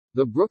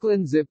The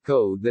Brooklyn zip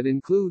code that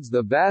includes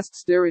the vast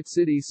Starrett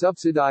City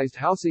subsidized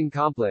housing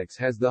complex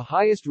has the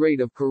highest rate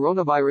of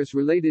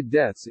coronavirus-related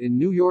deaths in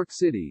New York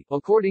City,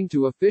 according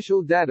to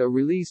official data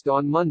released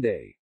on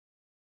Monday.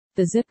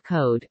 The zip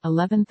code,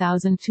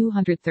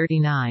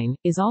 11,239,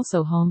 is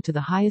also home to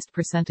the highest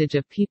percentage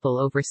of people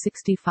over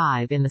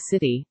 65 in the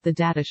city, the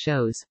data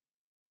shows.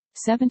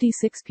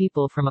 76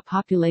 people from a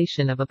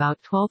population of about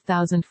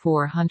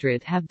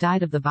 12,400 have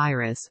died of the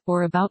virus,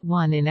 or about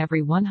 1 in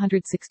every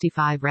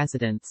 165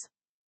 residents.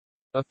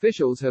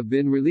 Officials have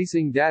been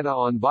releasing data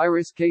on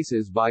virus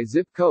cases by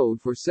zip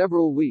code for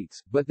several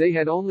weeks, but they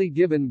had only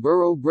given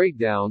borough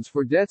breakdowns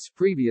for deaths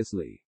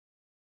previously.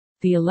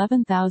 The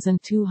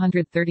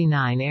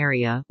 11,239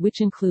 area,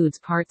 which includes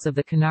parts of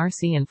the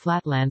N.y.c and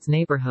Flatlands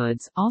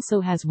neighborhoods, also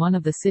has one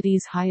of the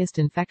city's highest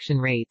infection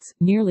rates.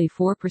 Nearly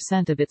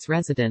 4% of its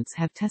residents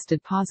have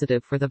tested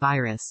positive for the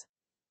virus.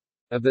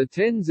 Of the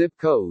 10 zip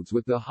codes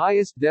with the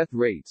highest death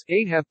rates,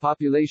 8 have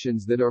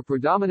populations that are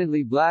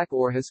predominantly Black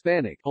or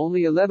Hispanic,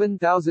 only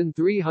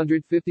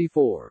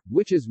 11,354,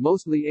 which is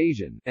mostly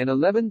Asian, and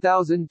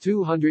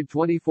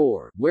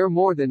 11,224, where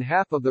more than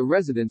half of the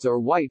residents are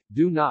white,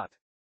 do not.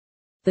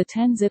 The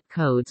 10 zip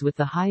codes with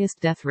the highest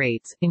death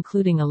rates,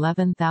 including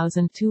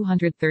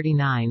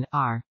 11,239,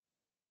 are: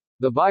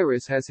 the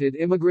virus has hit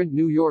immigrant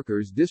New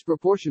Yorkers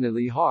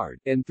disproportionately hard,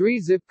 and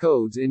 3 zip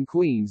codes in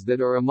Queens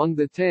that are among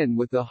the 10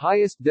 with the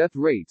highest death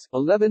rates,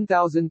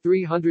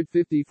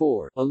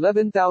 11,354,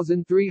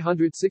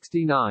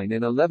 11,369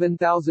 and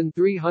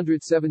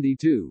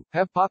 11,372,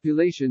 have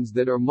populations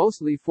that are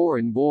mostly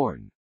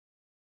foreign-born.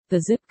 The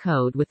zip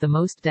code with the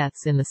most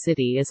deaths in the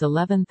city is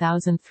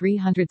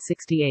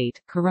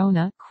 11,368,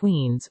 Corona,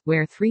 Queens,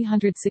 where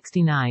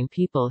 369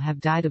 people have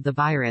died of the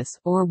virus,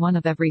 or 1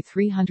 of every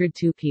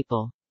 302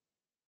 people.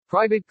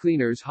 Private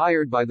cleaners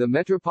hired by the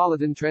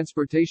Metropolitan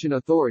Transportation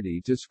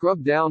Authority to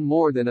scrub down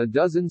more than a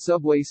dozen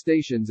subway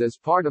stations as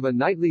part of a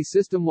nightly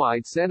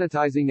system-wide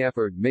sanitizing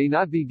effort may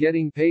not be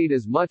getting paid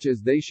as much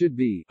as they should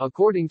be,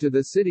 according to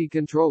the city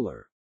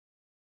controller.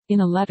 In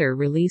a letter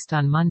released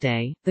on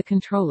Monday, the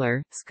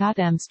controller, Scott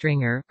M.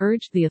 Stringer,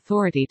 urged the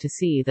authority to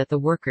see that the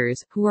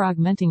workers, who are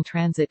augmenting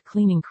transit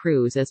cleaning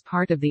crews as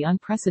part of the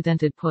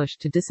unprecedented push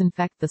to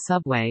disinfect the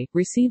subway,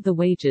 receive the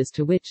wages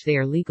to which they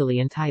are legally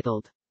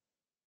entitled.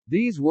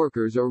 These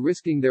workers are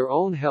risking their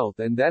own health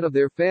and that of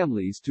their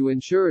families to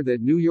ensure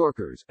that New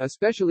Yorkers,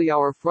 especially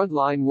our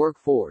frontline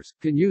workforce,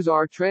 can use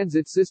our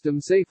transit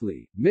system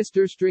safely,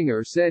 Mr.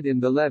 Stringer said in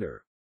the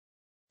letter.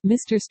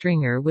 Mr.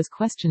 Stringer was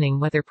questioning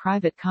whether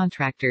private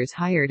contractors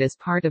hired as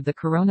part of the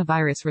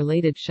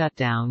coronavirus-related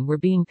shutdown were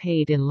being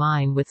paid in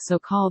line with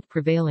so-called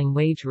prevailing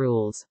wage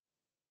rules.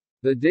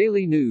 The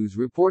Daily News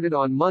reported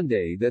on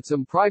Monday that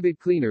some private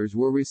cleaners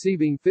were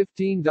receiving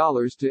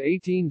 $15 to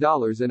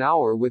 $18 an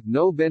hour with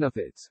no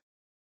benefits.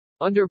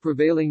 Under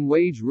prevailing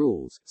wage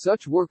rules,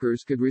 such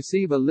workers could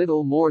receive a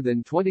little more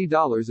than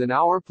 $20 an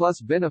hour plus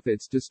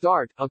benefits to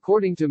start,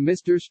 according to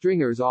Mr.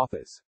 Stringer's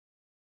office.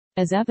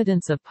 As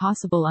evidence of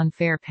possible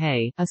unfair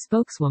pay, a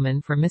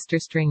spokeswoman for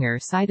Mr. Stringer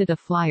cited a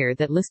flyer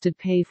that listed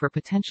pay for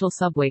potential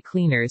subway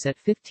cleaners at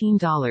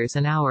 $15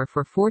 an hour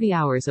for 40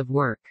 hours of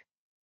work.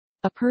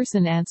 A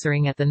person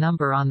answering at the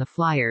number on the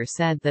flyer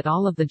said that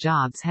all of the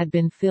jobs had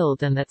been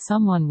filled and that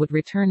someone would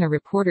return a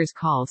reporter's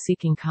call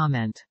seeking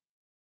comment.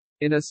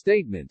 In a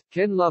statement,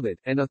 Ken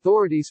Lovett, an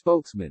authority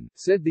spokesman,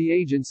 said the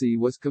agency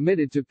was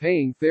committed to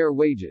paying fair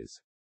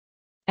wages.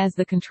 As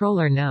the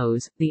controller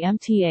knows, the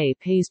MTA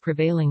pays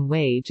prevailing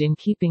wage in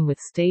keeping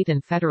with state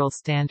and federal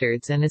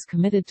standards and is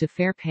committed to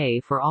fair pay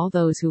for all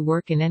those who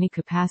work in any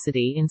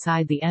capacity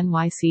inside the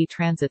N.y.c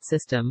transit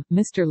system,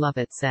 Mr.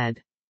 Lovett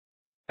said.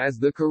 As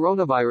the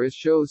coronavirus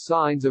shows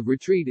signs of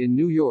retreat in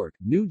New York,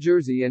 New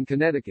Jersey and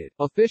Connecticut,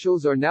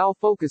 officials are now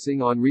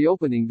focusing on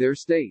reopening their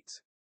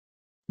states.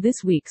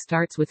 This week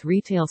starts with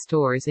retail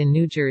stores in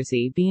New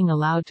Jersey being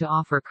allowed to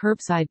offer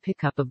curbside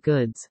pickup of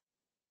goods.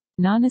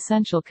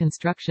 Non-essential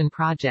construction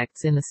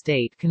projects in the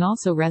state can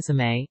also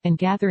resume, and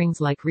gatherings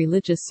like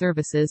religious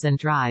services and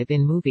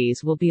drive-in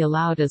movies will be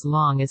allowed as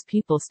long as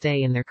people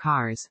stay in their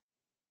cars.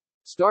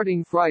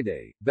 Starting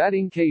Friday,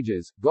 batting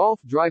cages, golf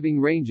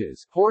driving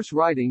ranges, horse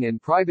riding and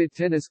private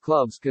tennis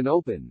clubs can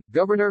open,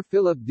 Governor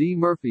Philip D.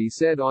 Murphy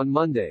said on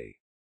Monday.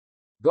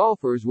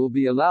 Golfers will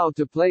be allowed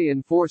to play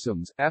in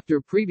foursomes,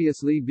 after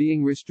previously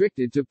being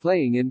restricted to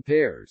playing in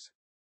pairs.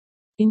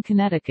 In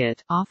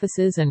Connecticut,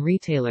 offices and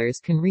retailers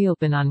can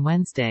reopen on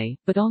Wednesday,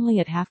 but only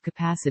at half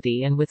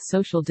capacity and with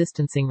social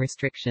distancing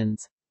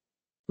restrictions.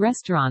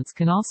 Restaurants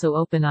can also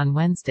open on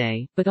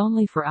Wednesday, but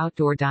only for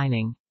outdoor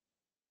dining.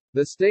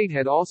 The state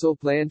had also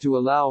planned to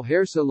allow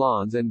hair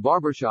salons and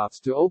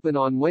barbershops to open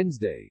on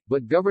Wednesday,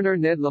 but Governor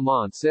Ned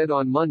Lamont said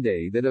on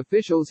Monday that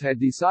officials had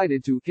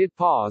decided to hit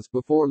pause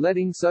before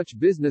letting such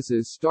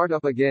businesses start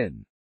up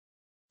again.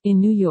 In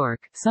New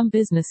York, some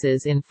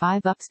businesses in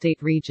 5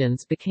 upstate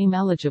regions became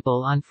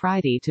eligible on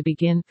Friday to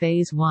begin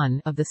Phase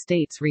 1 of the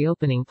state's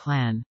reopening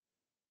plan.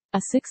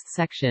 A sixth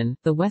section,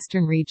 the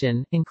Western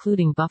region,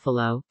 including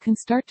Buffalo, can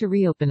start to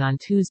reopen on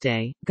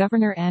Tuesday,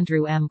 Governor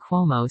Andrew M.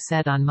 Cuomo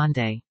said on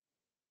Monday.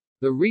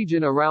 The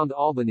region around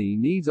Albany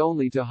needs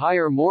only to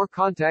hire more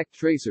contact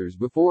tracers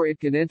before it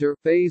can enter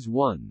Phase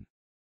 1.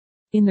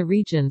 In the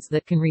regions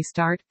that can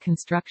restart,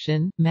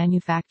 construction,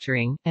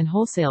 manufacturing, and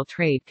wholesale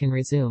trade can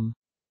resume.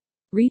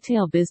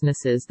 Retail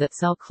businesses that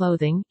sell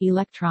clothing,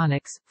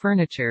 electronics,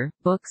 furniture,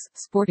 books,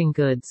 sporting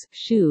goods,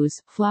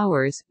 shoes,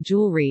 flowers,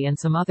 jewelry and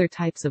some other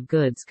types of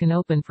goods can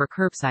open for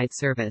curbside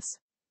service.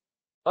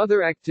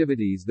 Other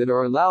activities that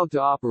are allowed to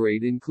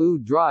operate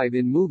include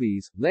drive-in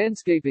movies,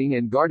 landscaping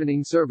and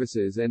gardening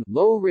services and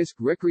low-risk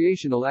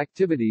recreational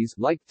activities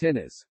like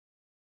tennis.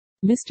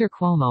 Mr.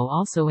 Cuomo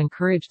also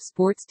encouraged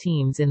sports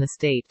teams in the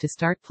state to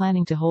start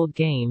planning to hold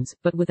games,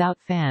 but without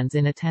fans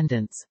in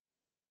attendance.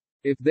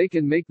 If they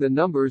can make the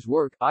numbers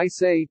work, I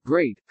say,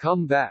 great,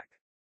 come back.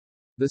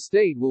 The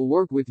state will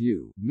work with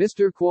you,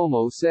 Mr.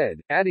 Cuomo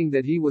said, adding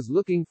that he was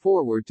looking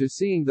forward to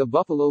seeing the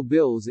Buffalo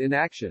Bills in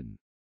action.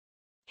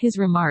 His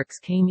remarks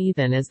came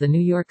even as the New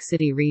York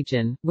City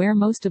region, where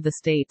most of the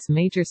state's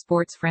major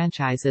sports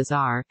franchises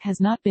are, has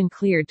not been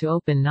cleared to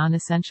open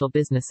non-essential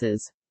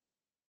businesses.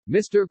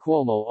 Mr.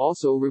 Cuomo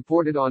also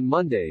reported on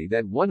Monday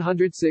that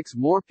 106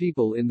 more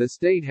people in the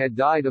state had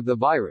died of the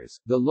virus,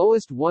 the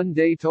lowest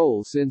one-day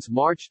toll since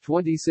March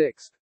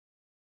 26.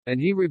 And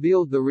he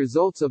revealed the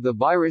results of the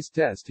virus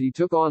test he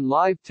took on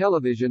live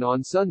television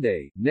on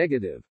Sunday,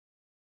 negative.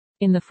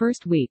 In the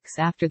first weeks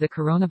after the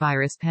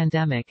coronavirus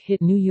pandemic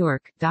hit New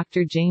York,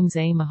 Dr. James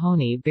A.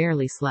 Mahoney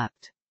barely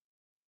slept.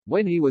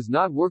 When he was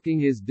not working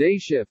his day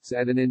shifts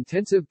at an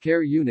intensive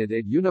care unit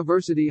at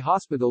University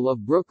Hospital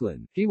of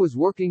Brooklyn, he was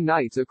working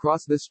nights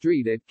across the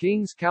street at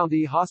Kings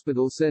County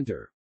Hospital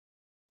Center.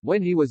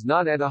 When he was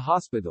not at a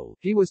hospital,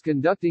 he was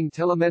conducting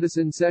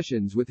telemedicine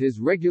sessions with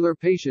his regular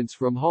patients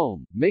from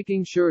home,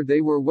 making sure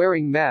they were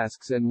wearing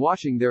masks and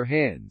washing their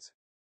hands.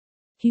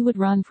 He would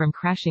run from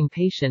crashing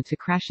patient to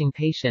crashing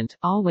patient,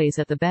 always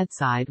at the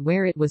bedside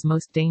where it was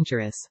most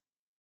dangerous.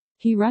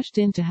 He rushed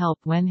in to help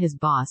when his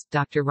boss,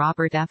 Dr.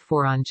 Robert F.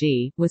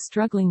 N.y.c, was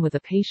struggling with a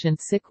patient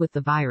sick with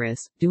the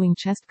virus, doing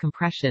chest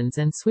compressions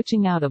and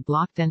switching out a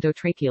blocked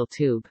endotracheal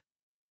tube.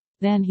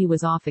 Then he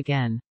was off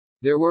again.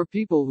 There were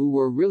people who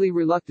were really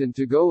reluctant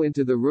to go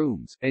into the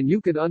rooms, and you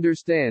could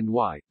understand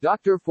why,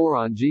 Dr.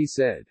 N.y.c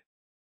said.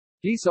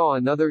 He saw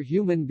another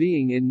human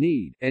being in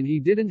need, and he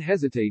didn't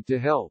hesitate to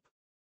help.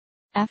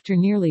 After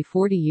nearly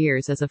 40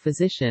 years as a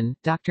physician,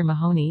 Dr.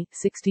 Mahoney,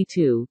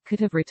 62, could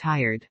have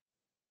retired.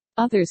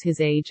 Others his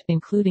age,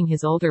 including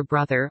his older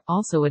brother,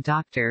 also a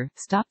doctor,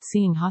 stopped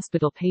seeing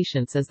hospital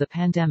patients as the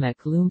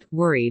pandemic loomed,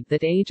 worried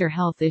that age or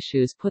health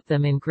issues put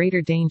them in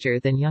greater danger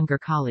than younger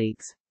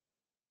colleagues.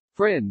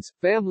 Friends,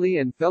 family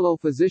and fellow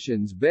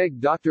physicians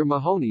begged Dr.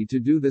 Mahoney to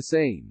do the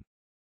same.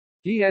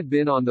 He had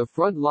been on the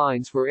front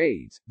lines for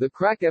AIDS, the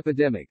crack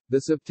epidemic,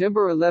 the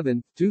September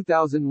 11,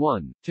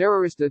 2001,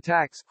 terrorist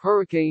attacks,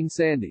 Hurricane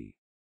Sandy.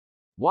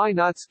 Why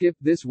not skip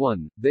this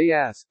one, they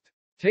asked.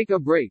 Take a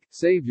break,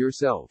 save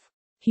yourself.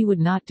 He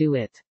would not do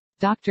it.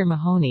 Dr.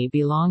 Mahoney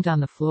belonged on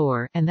the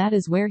floor, and that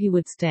is where he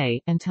would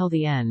stay, until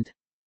the end.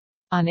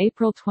 On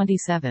April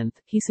 27,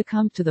 he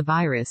succumbed to the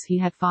virus he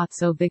had fought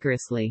so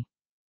vigorously.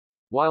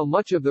 While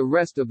much of the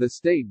rest of the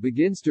state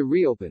begins to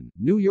reopen,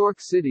 New York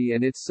City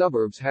and its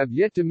suburbs have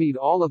yet to meet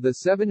all of the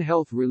 7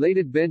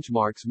 health-related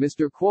benchmarks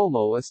Mr.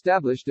 Cuomo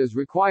established as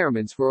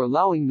requirements for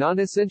allowing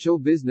non-essential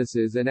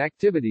businesses and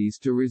activities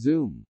to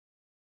resume.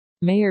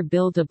 Mayor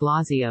Bill de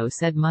Blasio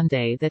said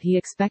Monday that he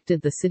expected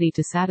the city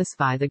to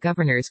satisfy the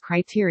governor's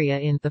criteria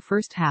in the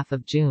first half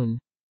of June.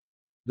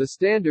 The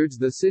standards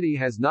the city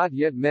has not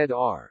yet met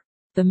are: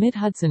 the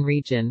Mid-Hudson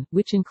region,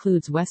 which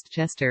includes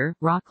Westchester,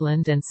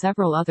 Rockland and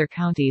several other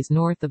counties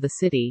north of the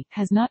city,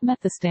 has not met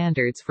the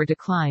standards for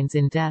declines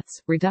in deaths,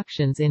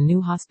 reductions in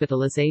new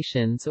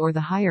hospitalizations or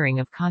the hiring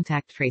of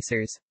contact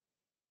tracers.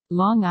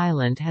 Long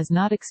Island has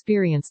not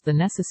experienced the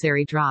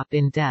necessary drop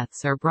in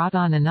deaths or brought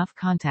on enough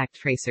contact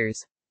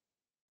tracers.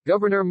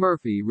 Governor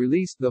Murphy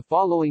released the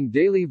following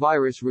daily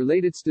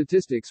virus-related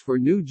statistics for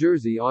New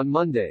Jersey on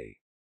Monday.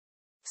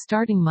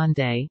 Starting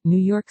Monday, New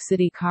York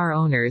City car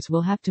owners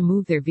will have to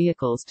move their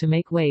vehicles to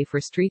make way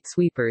for street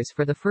sweepers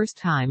for the first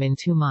time in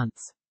 2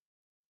 months.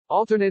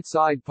 Alternate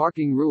side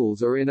parking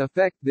rules are in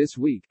effect this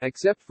week,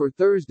 except for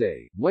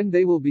Thursday, when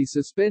they will be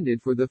suspended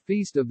for the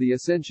Feast of the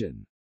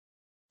Ascension.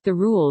 The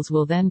rules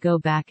will then go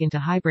back into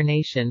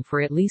hibernation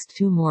for at least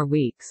 2 more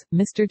weeks,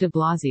 Mr. de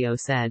Blasio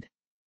said.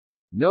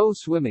 No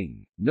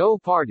swimming, no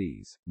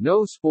parties,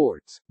 no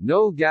sports,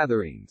 no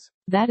gatherings.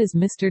 That is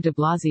Mr. de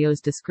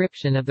Blasio's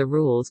description of the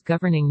rules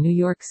governing New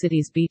York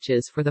City's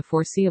beaches for the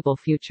foreseeable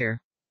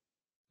future.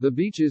 The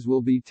beaches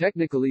will be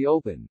technically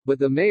open, but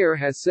the mayor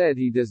has said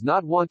he does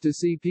not want to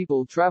see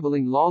people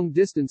traveling long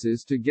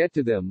distances to get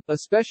to them,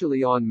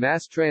 especially on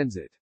mass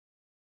transit.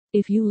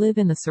 If you live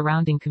in the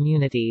surrounding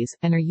communities,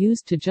 and are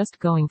used to just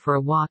going for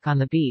a walk on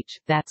the beach,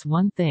 that's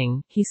one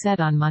thing, he said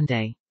on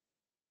Monday.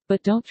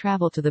 But don't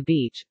travel to the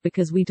beach,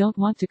 because we don't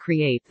want to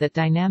create that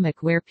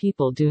dynamic where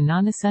people do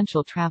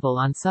non-essential travel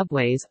on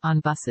subways, on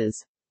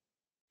buses.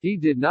 He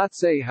did not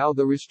say how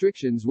the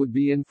restrictions would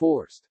be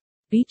enforced.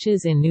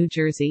 Beaches in New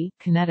Jersey,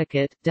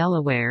 Connecticut,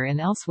 Delaware and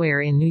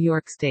elsewhere in New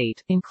York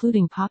State,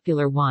 including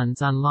popular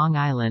ones on Long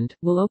Island,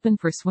 will open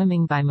for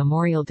swimming by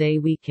Memorial Day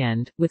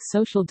weekend, with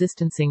social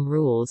distancing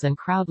rules and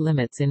crowd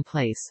limits in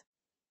place.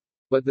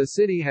 But the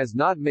city has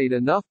not made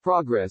enough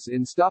progress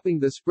in stopping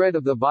the spread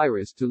of the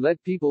virus to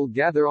let people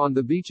gather on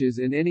the beaches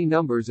in any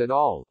numbers at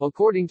all,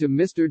 according to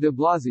Mr. de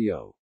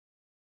Blasio.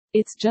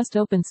 It's just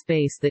open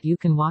space that you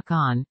can walk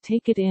on,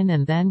 take it in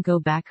and then go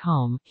back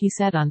home, he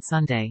said on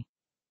Sunday.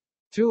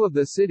 Two of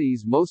the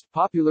city's most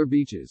popular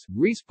beaches,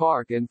 Reese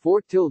Park and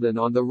Fort Tilden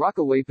on the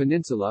Rockaway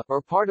Peninsula,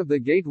 are part of the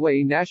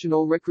Gateway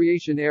National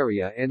Recreation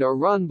Area and are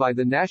run by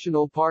the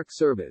National Park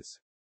Service.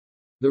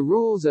 The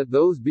rules at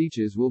those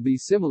beaches will be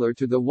similar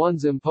to the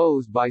ones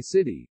imposed by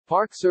city,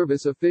 Park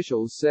Service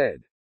officials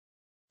said.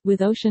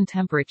 With ocean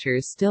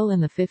temperatures still in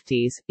the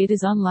 50s, it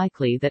is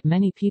unlikely that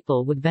many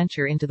people would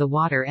venture into the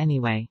water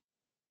anyway.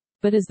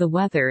 But as the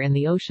weather and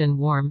the ocean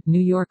warm,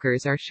 New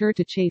Yorkers are sure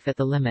to chafe at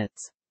the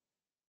limits.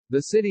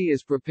 The city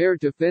is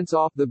prepared to fence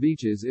off the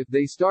beaches if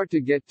they start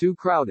to get too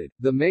crowded,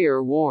 the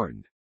mayor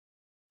warned.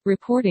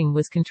 Reporting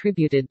was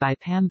contributed by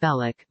Pam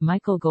Bellick,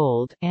 Michael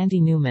Gold,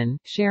 Andy Newman,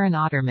 Sharon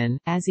Otterman,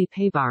 Azzy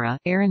Paybara,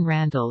 Aaron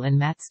Randall and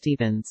Matt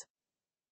Stevens.